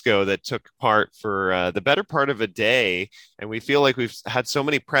fiasco that took part for the better part of a day? And we feel like we've had so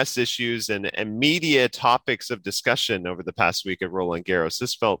many press issues and media topics of discussion over the past week at Roland Garros.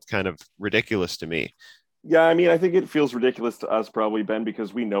 This felt kind of ridiculous to me. Yeah, I mean, I think it feels ridiculous to us probably, Ben,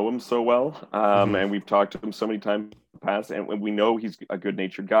 because we know him so well. And we've talked to him so many times in the past, and we know he's a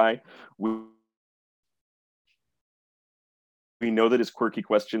good-natured guy. We know that his quirky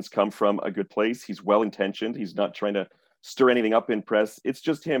questions come from a good place. He's well-intentioned. He's not trying to stir anything up in press. It's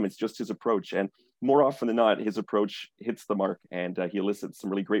just him. It's just his approach. And more often than not, his approach hits the mark and he elicits some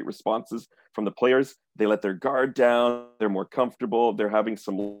really great responses from the players. They let their guard down. They're more comfortable. They're having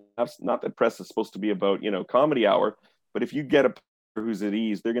some laughs. Not that press is supposed to be about, comedy hour, but if you get a player who's at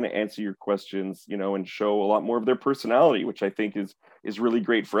ease, they're going to answer your questions, and show a lot more of their personality, which I think is really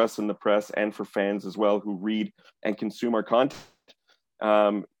great for us in the press and for fans as well who read and consume our content.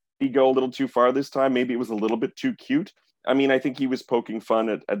 He go a little too far this time. Maybe it was a little bit too cute. I mean, I think he was poking fun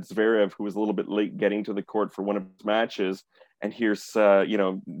at Zverev, who was a little bit late getting to the court for one of his matches. And here's,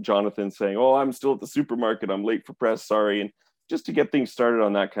 Jonathan saying, "Oh, I'm still at the supermarket. I'm late for press. Sorry." And just to get things started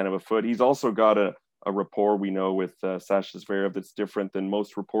on that kind of a foot. He's also got a rapport, we know, with Sasha Zverev that's different than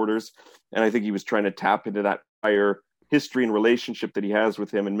most reporters. And I think he was trying to tap into that prior history and relationship that he has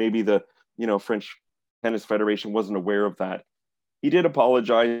with him. And maybe the, French Tennis Federation wasn't aware of that. He did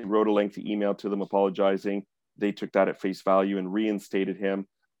apologize, wrote a lengthy email to them apologizing. They took that at face value and reinstated him.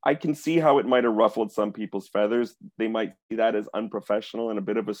 I can see how it might have ruffled some people's feathers. They might see that as unprofessional and a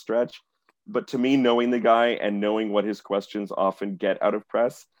bit of a stretch. But to me, knowing the guy and knowing what his questions often get out of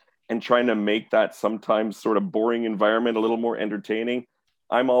press and trying to make that sometimes sort of boring environment a little more entertaining,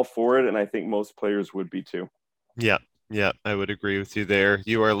 I'm all for it. And I think most players would be too. Yeah. Yeah, I would agree with you there.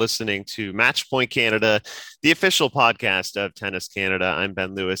 You are listening to Match Point Canada, the official podcast of Tennis Canada. I'm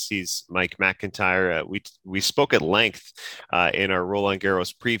Ben Lewis. He's Mike McIntyre. We spoke at length in our Roland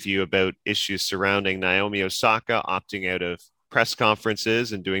Garros preview about issues surrounding Naomi Osaka opting out of press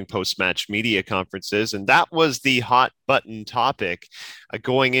conferences and doing post-match media conferences. And that was the hot button topic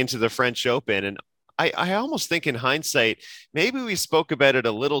going into the French Open. And I almost think in hindsight, maybe we spoke about it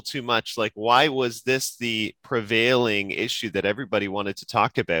a little too much. Like, why was this the prevailing issue that everybody wanted to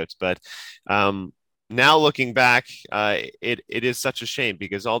talk about? But now looking back, it is such a shame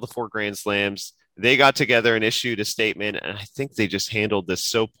because all the 4 Grand Slams, they got together and issued a statement, and I think they just handled this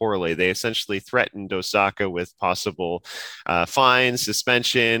so poorly. They essentially threatened Osaka with possible fines,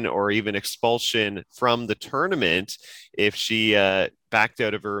 suspension, or even expulsion from the tournament if she backed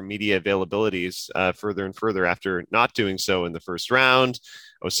out of her media availabilities further and further after not doing so in the first round.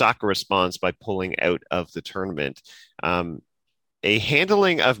 Osaka responds by pulling out of the tournament. A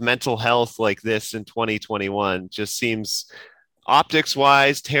handling of mental health like this in 2021 just seems optics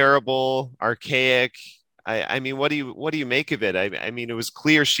wise terrible, archaic. I mean, what do you make of it? I mean, it was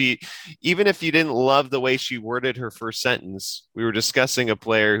clear even if you didn't love the way she worded her first sentence, we were discussing a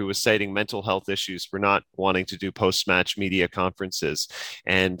player who was citing mental health issues for not wanting to do post-match media conferences.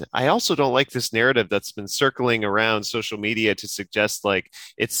 And I also don't like this narrative that's been circling around social media to suggest like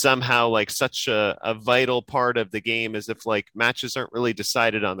it's somehow like such a vital part of the game, as if like matches aren't really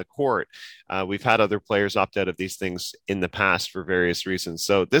decided on the court. We've had other players opt out of these things in the past for various reasons.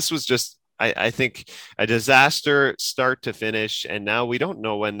 So this was just, I think, a disaster start to finish. And now we don't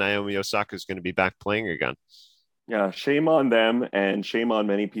know when Naomi Osaka is going to be back playing again. Yeah, shame on them and shame on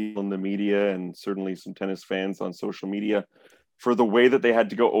many people in the media and certainly some tennis fans on social media for the way that they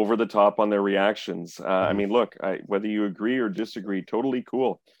had to go over the top on their reactions. I mean, look, whether you agree or disagree, totally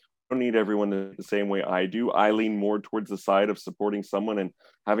cool. I don't need everyone the same way I do. I lean more towards the side of supporting someone and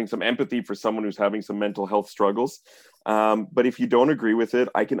having some empathy for someone who's having some mental health struggles. But if you don't agree with it,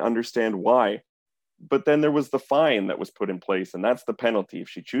 I can understand why. But then there was the fine that was put in place, and that's the penalty. If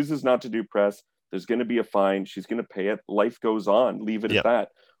she chooses not to do press, there's going to be a fine. She's going to pay it. Life goes on. Leave it at that.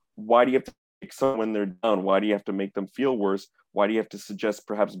 Why do you have to take someone when they're down? Why do you have to make them feel worse? Why do you have to suggest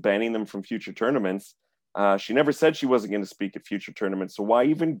perhaps banning them from future tournaments? She never said she wasn't going to speak at future tournaments. So why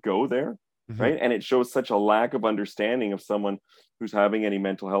even go there? Mm-hmm. Right. And it shows such a lack of understanding of someone who's having any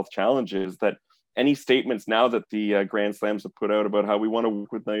mental health challenges that any statements now that the Grand Slams have put out about how we want to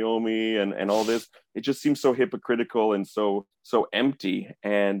work with Naomi and all this, it just seems so hypocritical and so empty.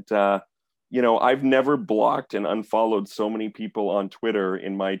 And, I've never blocked and unfollowed so many people on Twitter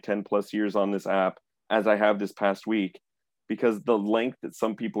in my 10 plus years on this app as I have this past week, because the length that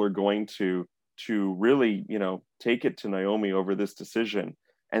some people are going to really, take it to Naomi over this decision,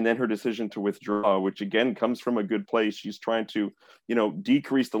 and then her decision to withdraw, which again comes from a good place. She's trying to,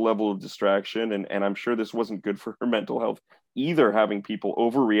 decrease the level of distraction. And I'm sure this wasn't good for her mental health either, having people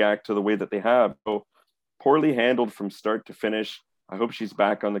overreact to the way that they have. So poorly handled from start to finish. I hope she's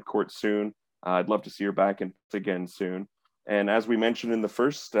back on the court soon. I'd love to see her back again soon. And as we mentioned in the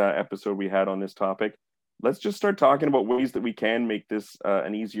first episode we had on this topic, let's just start talking about ways that we can make this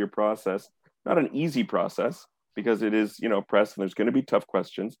an easier process. Not an easy process, because it is, press and there's going to be tough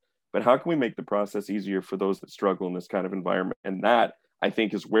questions, but how can we make the process easier for those that struggle in this kind of environment? And that, I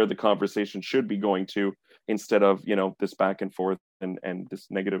think, is where the conversation should be going to, instead of, this back and forth and this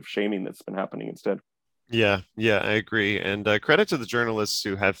negative shaming that's been happening instead. Yeah, I agree. And credit to the journalists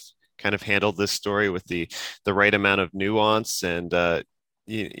who have kind of handled this story with the right amount of nuance. And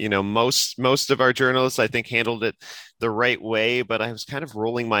most of our journalists, I think, handled it the right way, but I was kind of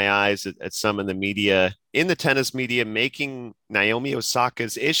rolling my eyes at some in the media, in the tennis media, making Naomi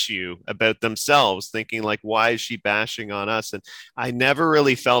Osaka's issue about themselves, thinking like, why is she bashing on us? And I never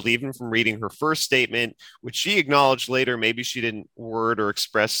really felt, even from reading her first statement, which she acknowledged later, maybe she didn't word or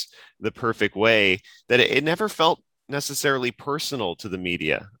express the perfect way, that it never felt necessarily personal to the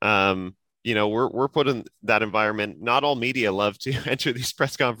media. We're put in that environment. Not all media love to enter these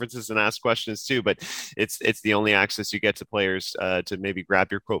press conferences and ask questions too, but it's the only access you get to players to maybe grab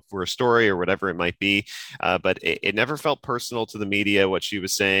your quote for a story or whatever it might be. But it never felt personal to the media, what she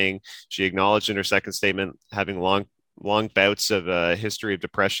was saying. She acknowledged in her second statement having long bouts of a history of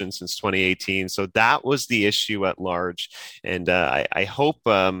depression since 2018. So that was the issue at large. And I hope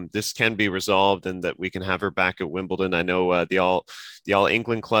this can be resolved and that we can have her back at Wimbledon. I know the All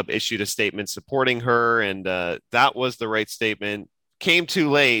England Club issued a statement supporting her, and that was the right statement. Came too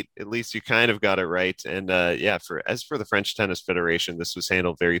late. At least you kind of got it right. And as for the French Tennis Federation, this was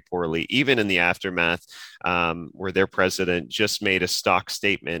handled very poorly, even in the aftermath, where their president just made a stock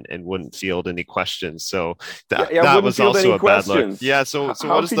statement and wouldn't field any questions. So that was also a bad look. Yeah. So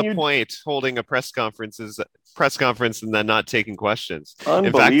what is the point holding a press conference and then not taking questions?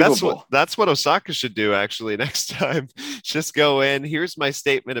 In fact, that's what Osaka should do actually next time. Just go in. Here's my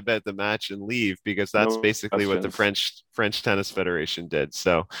statement about the match and leave, because that's basically what the French Tennis Federation did.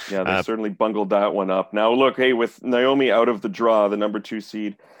 So yeah, they certainly bungled that one up. Now look, hey, with Naomi out of the draw, the number 2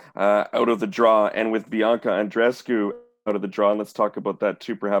 seed out of the draw, and with Bianca Andreescu out of the draw, and let's talk about that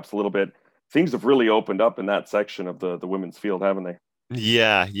too perhaps a little bit. Things have really opened up in that section of the women's field, haven't they?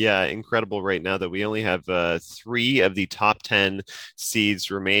 Yeah, incredible right now that we only have 3 of the top 10 seeds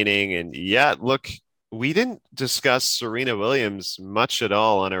remaining. And yeah, look, we didn't discuss Serena Williams much at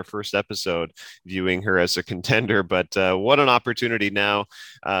all on our first episode, viewing her as a contender, but what an opportunity now.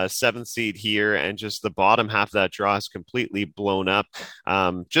 7th seed here, and just the bottom half of that draw is completely blown up.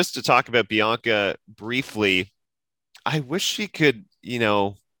 Just to talk about Bianca briefly, I wish she could,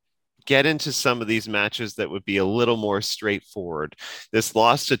 get into some of these matches that would be a little more straightforward. This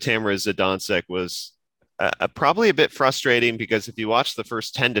loss to Tamara Zidansek was probably a bit frustrating, because if you watch the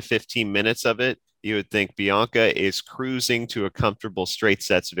first 10 to 15 minutes of it, you would think Bianca is cruising to a comfortable straight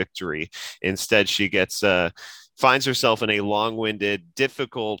sets victory. Instead, she finds herself in a long-winded,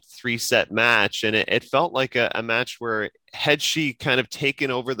 difficult 3-set match. And it felt like a match where, had she kind of taken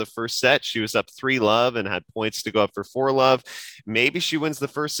over the first set, she was up 3-love and had points to go up for 4-love. Maybe she wins the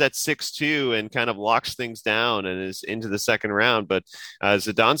first set 6-2 and kind of locks things down and is into the second round. But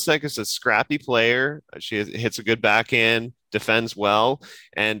Zidansek is a scrappy player. She hits a good backhand, defends well.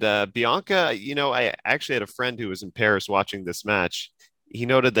 And Bianca, I actually had a friend who was in Paris watching this match. He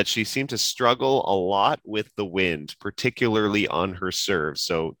noted that she seemed to struggle a lot with the wind, particularly on her serve.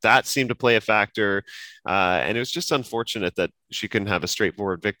 So that seemed to play a factor. And it was just unfortunate that she couldn't have a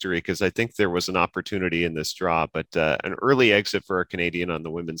straightforward victory, because I think there was an opportunity in this draw, but an early exit for a Canadian on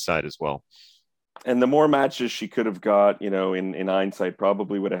the women's side as well. And the more matches she could have got, in hindsight,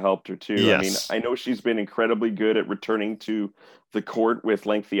 probably would have helped her too. Yes. I mean, I know she's been incredibly good at returning to the court with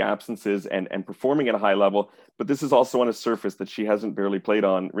lengthy absences and performing at a high level, but this is also on a surface that she hasn't barely played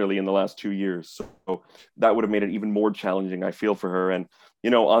on really in the last 2 years. So that would have made it even more challenging, I feel, for her. And,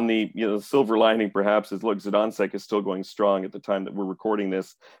 on the silver lining perhaps is, look, Zidansek is still going strong at the time that we're recording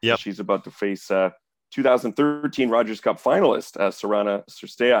this. Yep. She's about to face 2013 Rogers Cup finalist, Sorana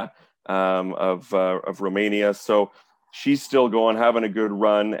Cirstea, of Romania. So she's still going, having a good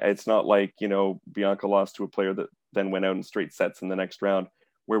run. It's not like, Bianca lost to a player that then went out in straight sets in the next round,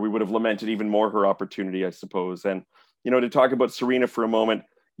 where we would have lamented even more her opportunity, I suppose. And, to talk about Serena for a moment,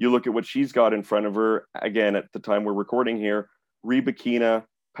 you look at what she's got in front of her, again, at the time we're recording here, Rybakina,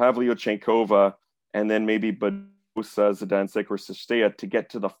 Pavlyuchenkova, and then maybe Badosa, Zidansek, or Cirstea to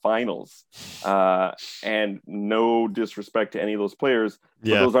get to the finals. And no disrespect to any of those players, but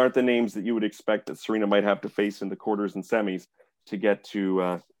those aren't the names that you would expect that Serena might have to face in the quarters and semis to get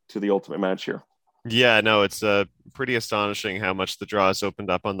to the ultimate match here. Yeah, no, it's pretty astonishing how much the draw has opened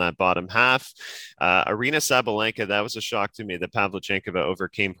up on that bottom half. Aryna Sabalenka, that was a shock to me that Pavlyuchenkova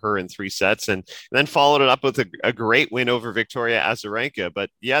overcame her in 3 sets and then followed it up with a great win over Victoria Azarenka. But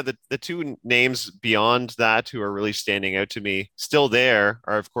yeah, the 2 names beyond that who are really standing out to me still there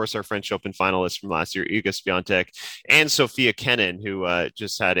are, of course, our French Open finalists from last year, Iga Swiatek and Sofia Kenin, who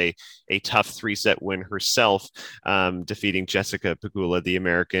just had a tough 3-set win herself, defeating Jessica Pegula, the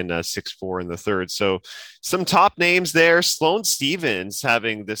American, 6-4 in the third. So some top names there. Sloane Stephens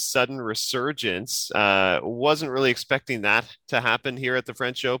having this sudden resurgence. Wasn't really expecting that to happen here at the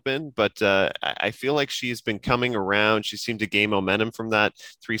French Open, but I feel like she's been coming around. She seemed to gain momentum from that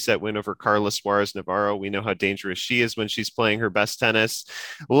 3-set win over Carla Suarez Navarro. We know how dangerous she is when she's playing her best tennis.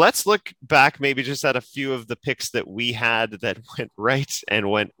 Let's look back maybe just at a few of the picks that we had that went right and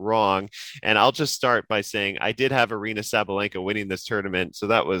went wrong. And I'll just start by saying I did have Aryna Sabalenka winning this tournament, so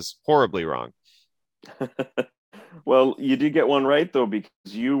that was horribly wrong. Well, you did get one right, though, because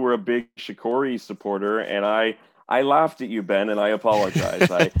you were a big Shikori supporter, and I laughed at you, Ben, and I apologize.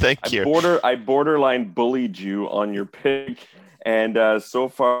 Thank you. I borderline bullied you on your pick, and so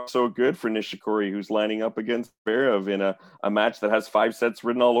far, so good for Nishikori, who's lining up against Zverev in a match that has 5 sets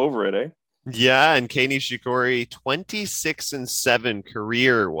written all over it, eh? Yeah, and Kei Nishikori, 26-7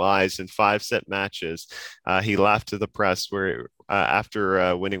 career-wise in 5-set matches. He laughed to the press where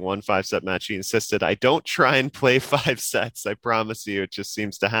after winning one 5-set match, he insisted, "I don't try and play 5 sets. I promise you, it just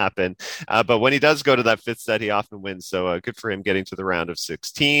seems to happen." But when he does go to that 5th set, he often wins. So good for him getting to the round of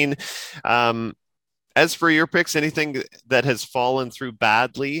 16. As for your picks, anything that has fallen through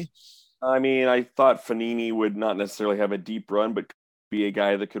badly? I mean, I thought Fognini would not necessarily have a deep run, but be a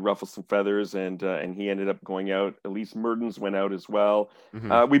guy that could ruffle some feathers, and he ended up going out. Elise Mertens went out as well.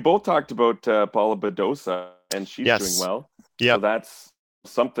 Mm-hmm. We both talked about Paula Badosa, and she's doing well. Yeah, so that's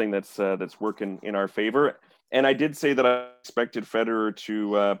something that's working in our favor. And I did say that I expected Federer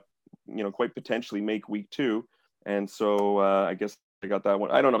to quite potentially make week 2, and so I guess I got that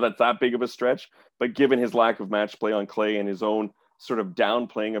one. I don't know if that's that big of a stretch, but given his lack of match play on clay and his own sort of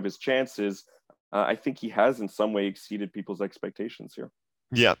downplaying of his chances, I think he has in some way exceeded people's expectations here.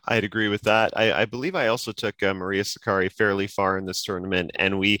 Yeah, I'd agree with that. I believe I also took Maria Sakkari fairly far in this tournament,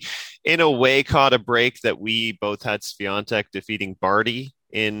 and we, in a way, caught a break that we both had Swiatek defeating Barty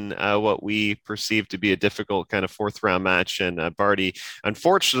in what we perceived to be a difficult kind of 4th-round match. And Barty,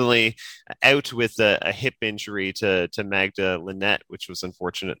 unfortunately, out with a hip injury to Magda Linette, which was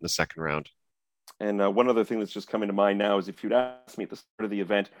unfortunate in the 2nd round. And one other thing that's just coming to mind now is if you'd asked me at the start of the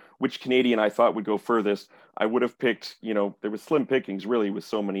event which Canadian I thought would go furthest, I would have picked, there was slim pickings really with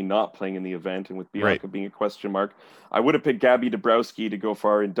so many not playing in the event and with Bianca being a question mark. I would have picked Gabby Dabrowski to go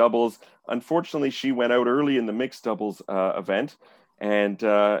far in doubles. Unfortunately, she went out early in the mixed doubles event.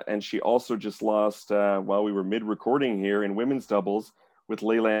 And she also just lost while we were mid-recording here in women's doubles with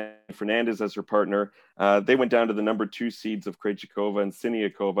Leylah Fernandez as her partner. They went down to the number 2 seeds of Krejcikova and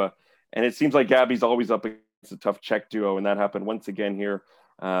Siniakova. And it seems like Gabby's always up against a tough Czech duo, and that happened once again here,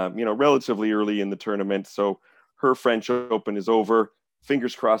 relatively early in the tournament. So her French Open is over.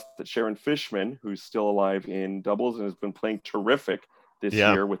 Fingers crossed that Sharon Fishman, who's still alive in doubles and has been playing terrific this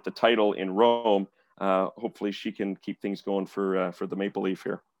year with the title in Rome, hopefully she can keep things going for the Maple Leaf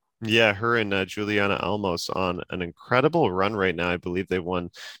here. Yeah, her and Juliana Almos on an incredible run right now. I believe they won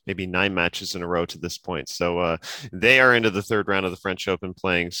maybe 9 matches in a row to this point. So they are into the 3rd round of the French Open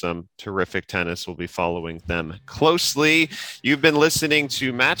playing some terrific tennis. We'll be following them closely. You've been listening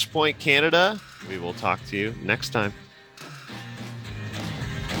to Match Point Canada. We will talk to you next time.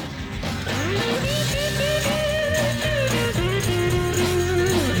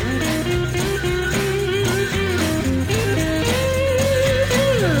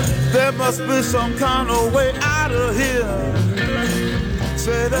 There must be some kind of way out of here.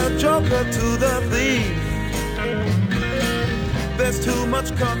 Say the joker to the thief. There's too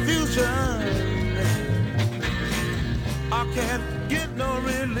much confusion. I can't get no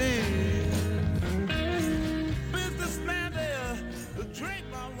relief.